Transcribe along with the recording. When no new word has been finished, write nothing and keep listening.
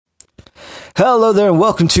Hello there and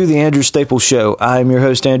welcome to the Andrew Staples Show. I'm your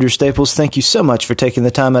host, Andrew Staples. Thank you so much for taking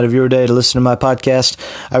the time out of your day to listen to my podcast.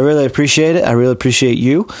 I really appreciate it. I really appreciate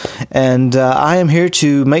you. And I am here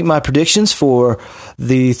to make my predictions for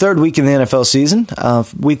the third week in the NFL season.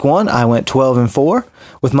 Week 1, I went 12-4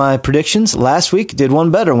 with my predictions. Last week, did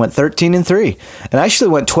one better, went 13-3. And I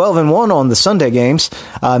actually went 12-1 on the Sunday games.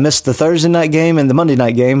 I missed the Thursday night game and the Monday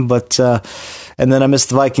night game, but... and then I missed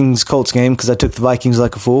the Vikings-Colts game because I took the Vikings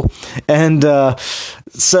like a fool. And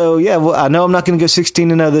so, yeah, well, I know I'm not going to go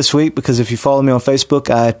 16-0 this week because if you follow me on Facebook,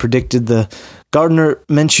 I predicted the Gardner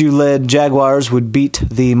Minshew-led Jaguars would beat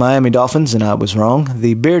the Miami Dolphins, and I was wrong.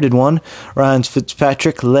 The bearded one, Ryan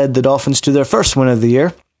Fitzpatrick, led the Dolphins to their first win of the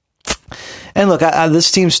year. And look,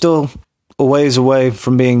 this team's still a ways away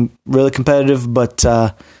from being really competitive, but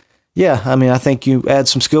yeah, I mean, I think you add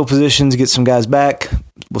some skill positions, get some guys back.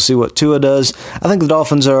 We'll see what Tua does. I think the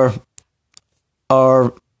Dolphins are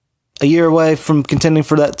a year away from contending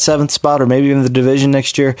for that 7th spot or maybe even the division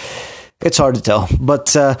next year. It's hard to tell.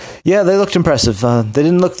 But, yeah, they looked impressive. They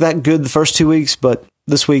didn't look that good the first 2 weeks, but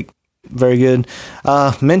this week, very good.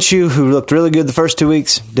 Minshew, who looked really good the first 2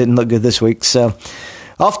 weeks, didn't look good this week. So,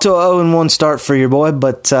 off to a 0-1 start for your boy,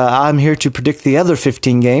 but I'm here to predict the other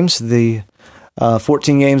 15 games, the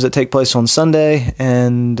 14 games that take place on Sunday,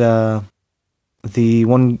 and the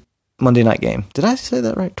one Monday night game. Did I say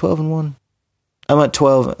that right? 12-1? I went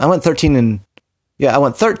 13-1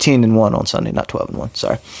 on Sunday, not 12-1.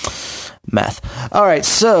 Sorry. Math. All right,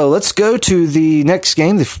 so let's go to the next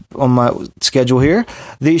game on my schedule here.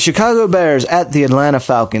 The Chicago Bears at the Atlanta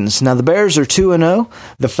Falcons. Now, the Bears are 2-0.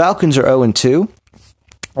 The Falcons are 0-2.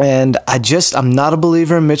 And I'm not a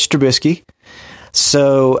believer in Mitch Trubisky.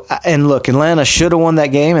 So, and look, Atlanta should have won that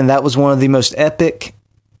game, and that was one of the most epic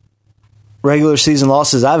regular season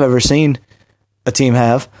losses I've ever seen a team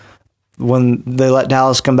have when they let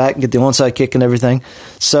Dallas come back and get the onside kick and everything.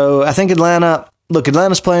 So I think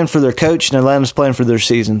Atlanta's playing for their coach and Atlanta's playing for their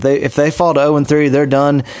season. If they fall to 0-3, they're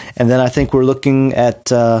done. And then I think we're looking at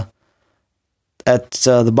the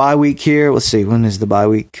bye week here. Let's see, when is the bye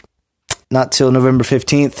week? Not till November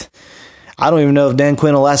 15th. I don't even know if Dan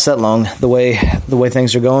Quinn will last that long, the way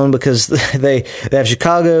things are going, because they have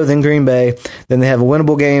Chicago, then Green Bay, then they have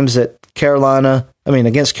winnable games against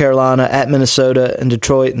Carolina, at Minnesota and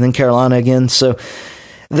Detroit, and then Carolina again. So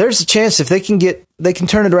there's a chance if they can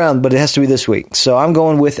turn it around, but it has to be this week. So I'm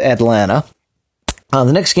going with Atlanta.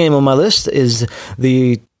 The next game on my list is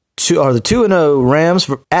the 2-0 Rams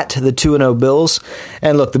at the 2-0 Bills.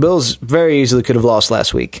 And look, the Bills very easily could have lost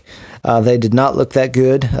last week. They did not look that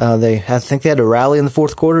good. I think they had to rally in the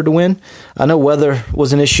fourth quarter to win. I know weather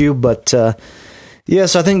was an issue, but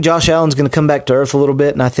yes, I think Josh Allen's going to come back to earth a little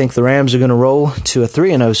bit, and I think the Rams are going to roll to a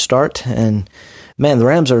 3-0 start. And man, the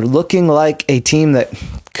Rams are looking like a team that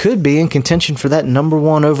could be in contention for that number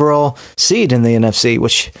 1 overall seed in the NFC,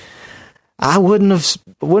 which I wouldn't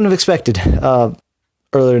have expected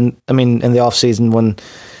earlier in the offseason when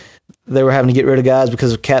they were having to get rid of guys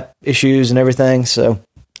because of cap issues and everything. So,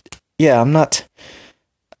 yeah,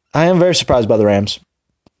 I am very surprised by the Rams.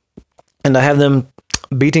 And I have them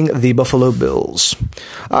beating the Buffalo Bills.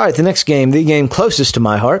 All right, the next game, the game closest to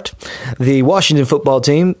my heart, the Washington football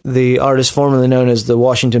team, the artist formerly known as the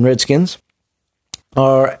Washington Redskins,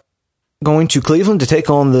 are going to Cleveland to take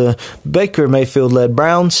on the Baker Mayfield-led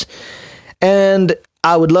Browns. And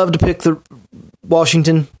I would love to pick the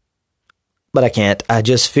Washington, but I can't. I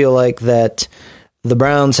just feel like that the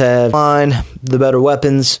Browns have the better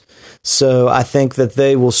weapons, so I think that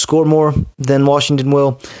they will score more than Washington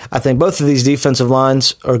will. I think both of these defensive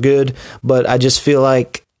lines are good, but I just feel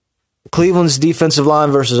like Cleveland's defensive line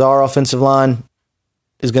versus our offensive line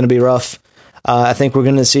is going to be rough. I think we're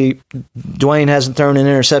going to see Dwayne hasn't thrown an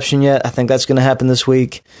interception yet. I think that's going to happen this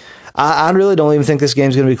week. I really don't even think this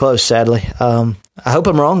game's going to be close, sadly. I hope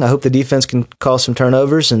I'm wrong. I hope the defense can cause some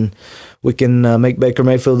turnovers and we can make Baker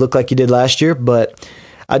Mayfield look like he did last year. But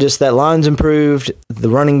that line's improved. The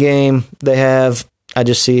running game they have, I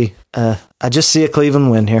just see a Cleveland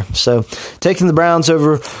win here. So taking the Browns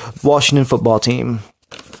over Washington football team.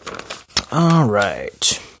 All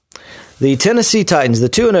right. The Tennessee Titans, the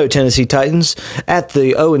 2-0 Tennessee Titans at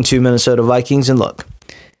the 0-2 Minnesota Vikings. And look,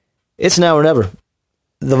 it's now or never.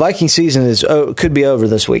 The Viking season could be over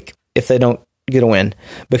this week if they don't get a win,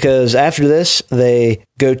 because after this they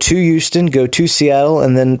go to Houston, go to Seattle,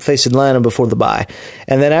 and then face Atlanta before the bye,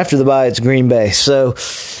 and then after the bye it's Green Bay. So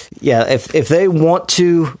yeah, if they want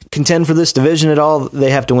to contend for this division at all,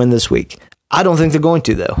 they have to win this week. I don't think they're going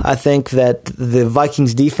to, though. I think that the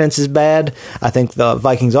Vikings defense is bad. I think the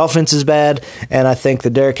Vikings offense is bad. And I think that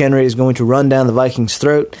Derrick Henry is going to run down the Vikings'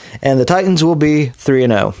 throat. And the Titans will be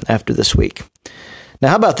 3-0 after this week. Now,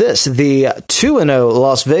 how about this? The 2-0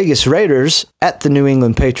 Las Vegas Raiders at the New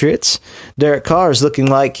England Patriots. Derek Carr is looking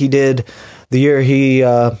like he did the year he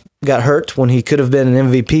got hurt when he could have been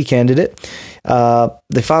an MVP candidate.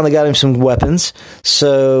 They finally got him some weapons.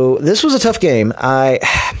 So this was a tough game. I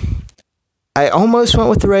almost went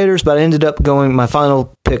with the Raiders, but I ended up going, my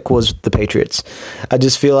final pick was the Patriots. I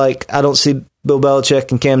just feel like I don't see Bill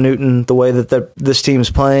Belichick and Cam Newton, the way that this team is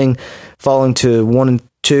playing, falling to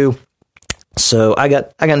 1-2. So I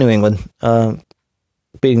got New England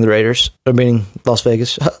beating the Raiders, or beating Las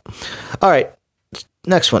Vegas. All right,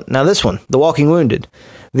 next one. Now this one, the Walking Wounded.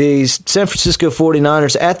 The San Francisco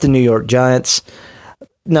 49ers at the New York Giants.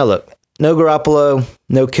 Now look, no Garoppolo,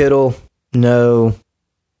 no Kittle, no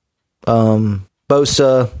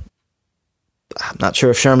Bosa. I'm not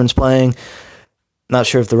sure if Sherman's playing. Not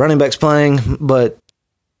sure if the running back's playing, but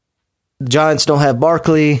the Giants don't have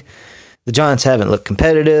Barkley. The Giants haven't looked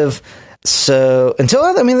competitive. So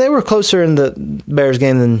they were closer in the Bears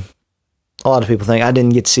game than a lot of people think. I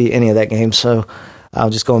didn't get to see any of that game, so I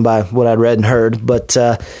was just going by what I'd read and heard. But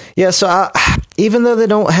even though they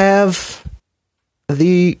don't have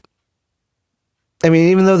even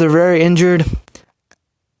though they're very injured,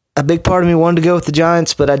 a big part of me wanted to go with the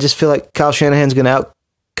Giants, but I just feel like Kyle Shanahan's going to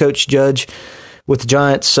out-coach Judge with the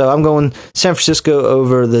Giants, so I'm going San Francisco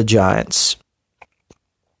over the Giants.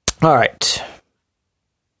 All right.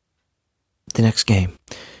 The next game.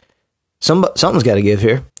 Something's got to give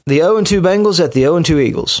here. The 0-2 Bengals at the 0-2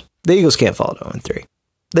 Eagles. The Eagles can't fall to 0-3.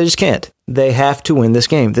 They just can't. They have to win this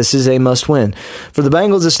game. This is a must-win. For the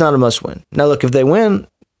Bengals, it's not a must-win. Now, look, if they win,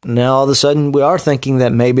 now all of a sudden we are thinking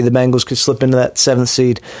that maybe the Bengals could slip into that 7th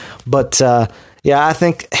seed. But, I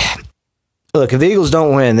think, look, if the Eagles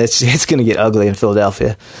don't win, it's going to get ugly in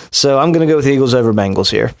Philadelphia. So I'm going to go with the Eagles over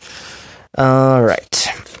Bengals here. All right.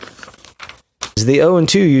 The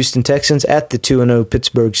 0-2 Houston Texans at the 2-0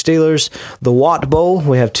 Pittsburgh Steelers. The Watt Bowl.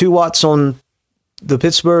 We have 2 Watts on the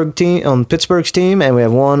Pittsburgh's team, and we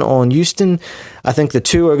have 1 on Houston. I think the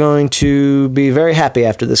 2 are going to be very happy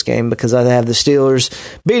after this game because I have the Steelers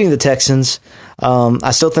beating the Texans. I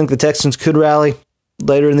still think the Texans could rally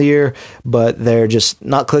later in the year, but they're just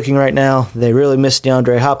not clicking right now. They really miss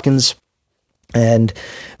DeAndre Hopkins, and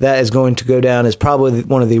that is going to go down as probably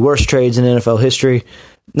one of the worst trades in NFL history.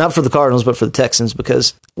 Not for the Cardinals, but for the Texans,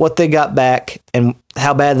 because what they got back and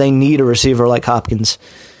how bad they need a receiver like Hopkins,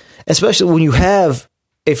 especially when you have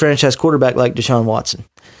a franchise quarterback like Deshaun Watson.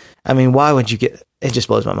 I mean, why would you get – it just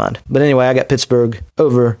blows my mind. But anyway, I got Pittsburgh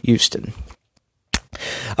over Houston.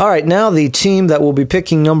 All right, now the team that will be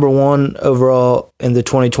picking number 1 overall in the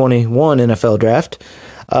 2021 NFL Draft,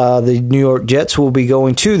 the New York Jets will be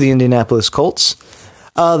going to the Indianapolis Colts.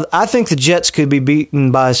 I think the Jets could be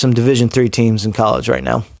beaten by some Division III teams in college right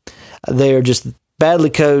now. They are just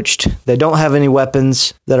badly coached. They don't have any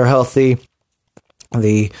weapons that are healthy.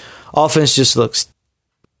 The offense just looks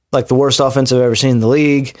like the worst offense I've ever seen in the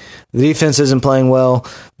league. The defense isn't playing well.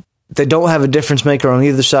 They don't have a difference maker on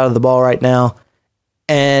either side of the ball right now.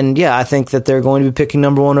 And, I think that they're going to be picking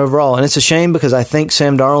number 1 overall. And it's a shame because I think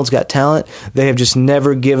Sam Darnold's got talent. They have just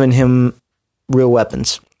never given him real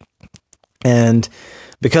weapons. And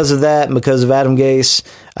because of that, and because of Adam Gase,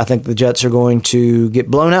 I think the Jets are going to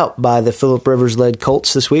get blown out by the Phillip Rivers-led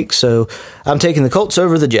Colts this week. So I'm taking the Colts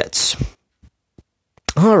over the Jets.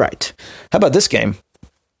 All right. How about this game?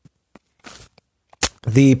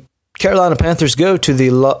 The Carolina Panthers go to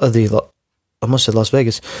the Las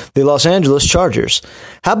Vegas, the Los Angeles Chargers.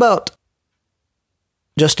 How about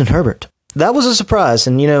Justin Herbert? That was a surprise.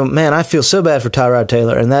 And, I feel so bad for Tyrod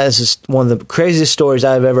Taylor. And that is just one of the craziest stories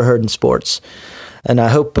I've ever heard in sports. And I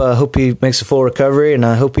hope he makes a full recovery, and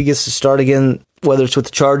I hope he gets to start again, whether it's with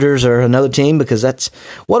the Chargers or another team, because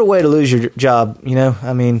what a way to lose your job,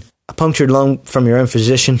 I mean, a punctured lung from your own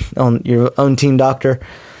physician on your own team doctor.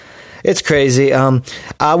 It's crazy.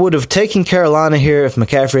 I would have taken Carolina here if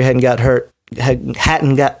McCaffrey hadn't gotten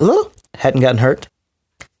hurt.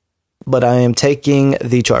 But I am taking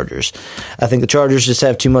the Chargers. I think the Chargers just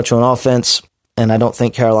have too much on offense, and I don't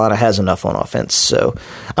think Carolina has enough on offense. So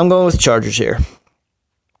I'm going with the Chargers here.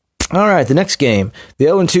 All right, the next game, the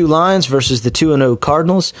 0-2 Lions versus the 2-0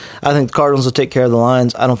 Cardinals. I think the Cardinals will take care of the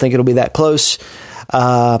Lions. I don't think it'll be that close.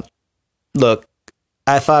 Look,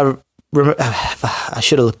 I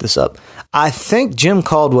should have looked this up. I think Jim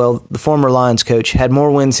Caldwell, the former Lions coach, had more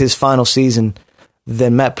wins his final season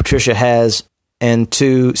than Matt Patricia has in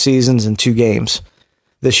 2 seasons and 2 games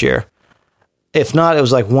this year. If not, it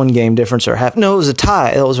was like 1 game difference or half. No, it was a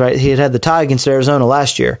tie. It was right. He had the tie against Arizona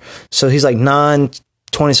last year. So he's like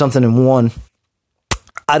 20-something and 1.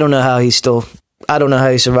 I don't know how he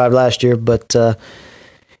survived last year, but,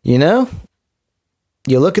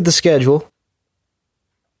 you look at the schedule.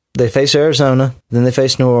 They face Arizona, then they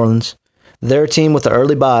face New Orleans. They're a team with the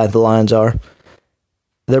early bye, the Lions are.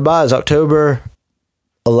 Their bye is October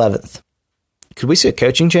 11th. Could we see a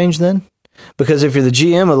coaching change then? Because if you're the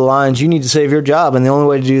GM of the Lions, you need to save your job, and the only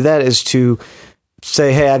way to do that is to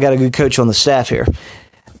say, hey, I got a good coach on the staff here.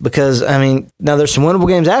 Because, I mean, now there's some winnable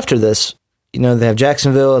games after this. You know, they have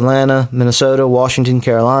Jacksonville, Atlanta, Minnesota, Washington,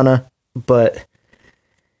 Carolina. But,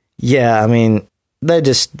 yeah, I mean, they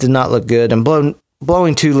just did not look good. And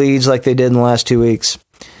blowing 2 leads like they did in the last 2 weeks.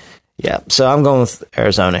 Yeah, so I'm going with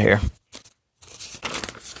Arizona here.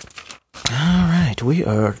 All right, we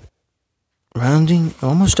are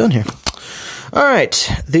almost done here. All right,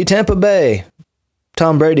 the Tampa Bay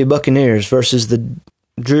Tom Brady Buccaneers versus the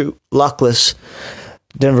Drew Lockless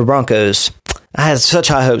Denver Broncos. I had such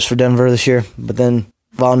high hopes for Denver this year, but then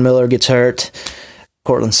Von Miller gets hurt,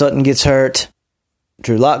 Cortland Sutton gets hurt,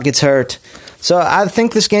 Drew Lock gets hurt. So I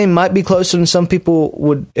think this game might be closer than some people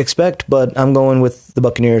would expect, but I'm going with the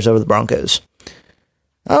Buccaneers over the Broncos.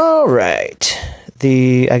 All right.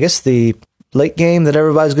 I guess the late game that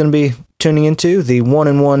everybody's going to be tuning into, the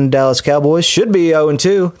 1-1 Dallas Cowboys should be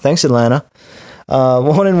 0-2. Thanks, Atlanta.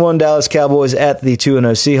 1-1 Dallas Cowboys at the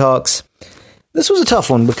 2-0 Seahawks. This was a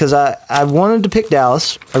tough one because I wanted to pick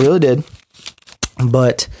Dallas. I really did.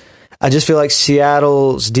 But I just feel like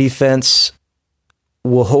Seattle's defense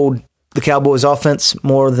will hold the Cowboys' offense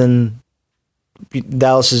more than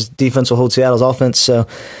Dallas's defense will hold Seattle's offense. So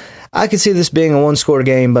I could see this being a one-score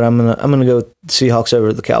game, but I'm gonna go Seahawks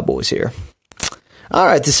over the Cowboys here. All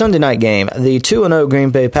right, the Sunday night game, the 2-0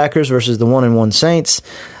 Green Bay Packers versus the 1-1 Saints.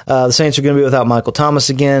 The Saints are going to be without Michael Thomas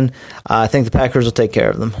again. I think the Packers will take care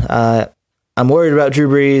of them. I'm worried about Drew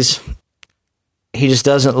Brees. He just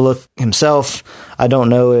doesn't look himself. I don't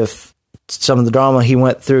know if some of the drama he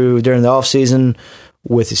went through during the offseason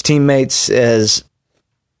with his teammates has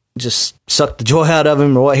just sucked the joy out of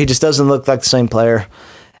him or what. He just doesn't look like the same player.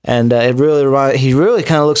 And he really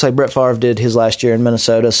kind of looks like Brett Favre did his last year in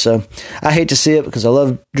Minnesota. So I hate to see it because I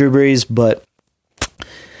love Drew Brees, but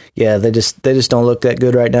yeah, they just don't look that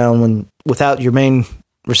good right now without your main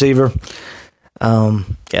receiver.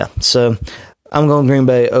 Yeah, so I'm going Green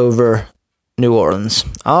Bay over New Orleans.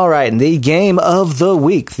 All right, and the game of the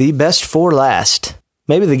week, the best for last.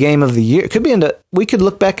 Maybe the game of the year. We could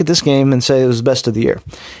look back at this game and say it was the best of the year.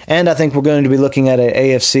 And I think we're going to be looking at an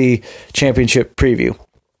AFC championship preview.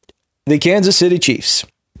 The Kansas City Chiefs.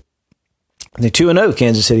 The 2-0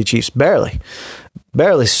 Kansas City Chiefs. Barely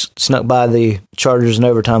snuck by the Chargers in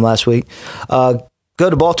overtime last week. Go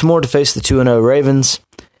to Baltimore to face the 2-0 Ravens.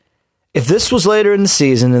 If this was later in the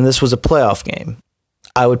season and this was a playoff game,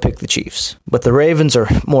 I would pick the Chiefs. But the Ravens are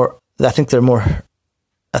more, I think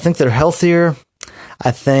they're healthier. I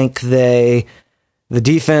think the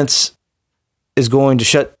defense is going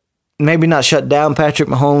to maybe not shut down Patrick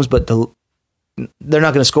Mahomes, but they're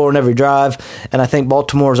not going to score on every drive. And I think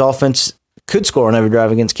Baltimore's offense could score on every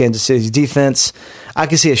drive against Kansas City's defense. I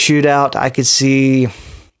could see a shootout. I could see,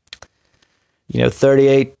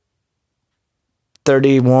 38-31,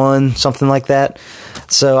 something like that.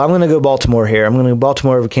 So I'm going to go Baltimore here. I'm going to go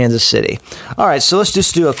Baltimore over Kansas City. All right, so let's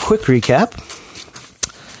just do a quick recap.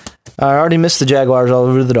 I already missed the Jaguars all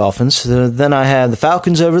over the Dolphins. Then I had the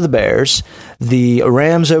Falcons over the Bears, the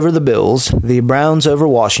Rams over the Bills, the Browns over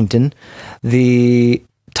Washington, the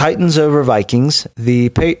Titans over Vikings, the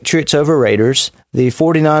Patriots over Raiders, the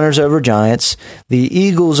 49ers over Giants, the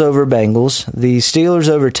Eagles over Bengals, the Steelers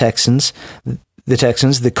over Texans,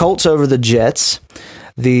 the Colts over the Jets,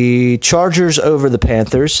 the Chargers over the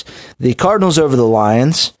Panthers, the Cardinals over the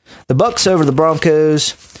Lions, the Bucks over the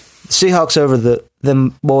Broncos, the Seahawks over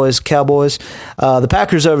them boys, Cowboys, the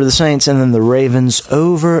Packers over the Saints, and then the Ravens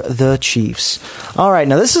over the Chiefs. All right,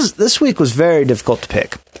 now this week was very difficult to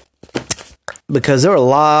pick because there were a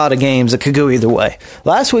lot of games that could go either way.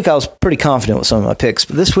 Last week I was pretty confident with some of my picks,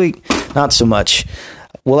 but this week not so much.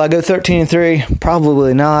 Will I go 13-3?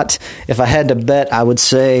 Probably not. If I had to bet, I would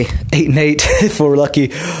say 8-8 if we're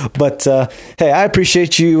lucky. But hey, I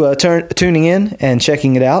appreciate you tuning in and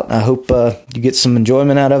checking it out. I hope you get some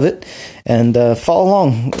enjoyment out of it and follow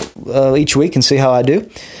along each week and see how I do.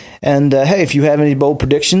 And hey, if you have any bold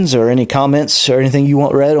predictions or any comments or anything you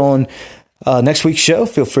want read on next week's show,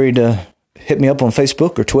 feel free to hit me up on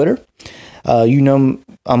Facebook or Twitter.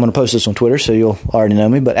 I'm going to post this on Twitter, so you'll already know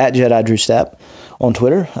me, but at Jedi Drew Stapp on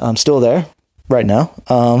Twitter. I'm still there right now.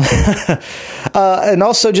 And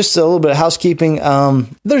also just a little bit of housekeeping.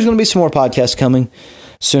 There's going to be some more podcasts coming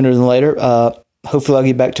sooner than later. Hopefully I'll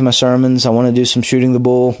get back to my sermons. I want to do some Shooting the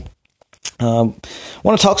Bull. Want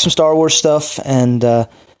to talk some Star Wars stuff, and I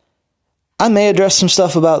may address some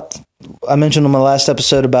stuff about I mentioned on my last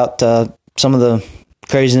episode about some of the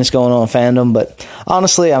craziness going on in fandom, but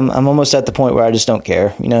honestly, I'm almost at the point where I just don't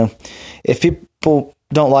care. If people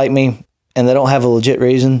don't like me and they don't have a legit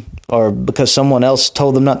reason, or because someone else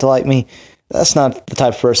told them not to like me, that's not the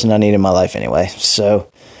type of person I need in my life anyway.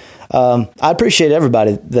 So I appreciate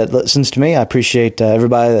everybody that listens to me. I appreciate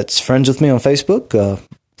everybody that's friends with me on Facebook,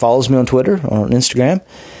 follows me on Twitter or on Instagram.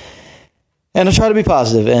 And I try to be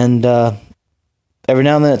positive. And every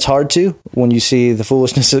now and then it's hard to when you see the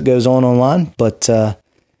foolishness that goes on online. But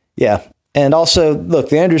yeah. And also, look,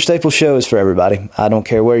 the Andrew Staples Show is for everybody. I don't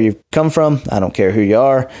care where you come from. I don't care who you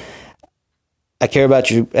are. I care about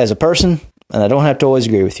you as a person, and I don't have to always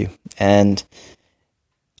agree with you. And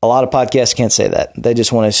a lot of podcasts can't say that. They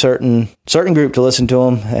just want a certain group to listen to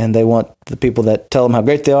them, and they want the people that tell them how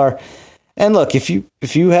great they are. And look, if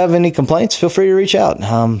you have any complaints, feel free to reach out.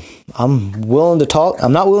 I'm willing to talk.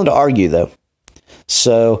 I'm not willing to argue, though.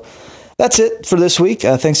 So that's it for this week.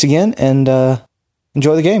 Thanks again, and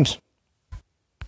enjoy the games.